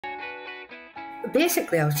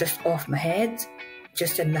Basically, I was just off my head,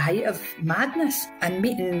 just in the height of madness, and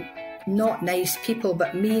meeting not nice people,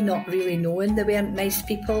 but me not really knowing they weren't nice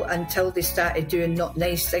people until they started doing not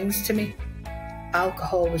nice things to me.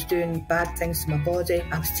 Alcohol was doing bad things to my body.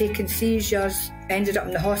 I was taking seizures, ended up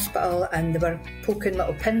in the hospital, and they were poking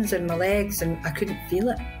little pins in my legs and I couldn't feel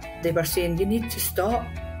it. They were saying, you need to stop.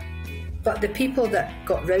 But the people that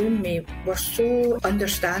got round me were so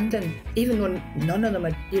understanding, even though none of them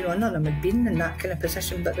had been in that kind of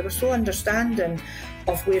position, but they were so understanding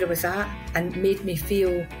of where I was at and made me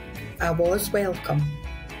feel I was welcome.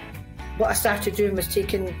 What I started doing was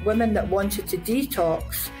taking women that wanted to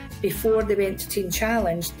detox before they went to Teen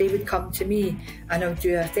Challenge. They would come to me and I would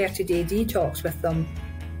do a 30-day detox with them.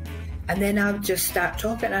 And then I would just start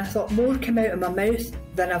talking, and I thought more came out of my mouth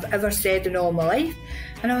than I've ever said in all my life.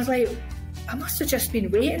 And I was like, I must have just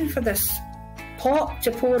been waiting for this pot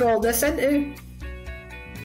to pour all this into.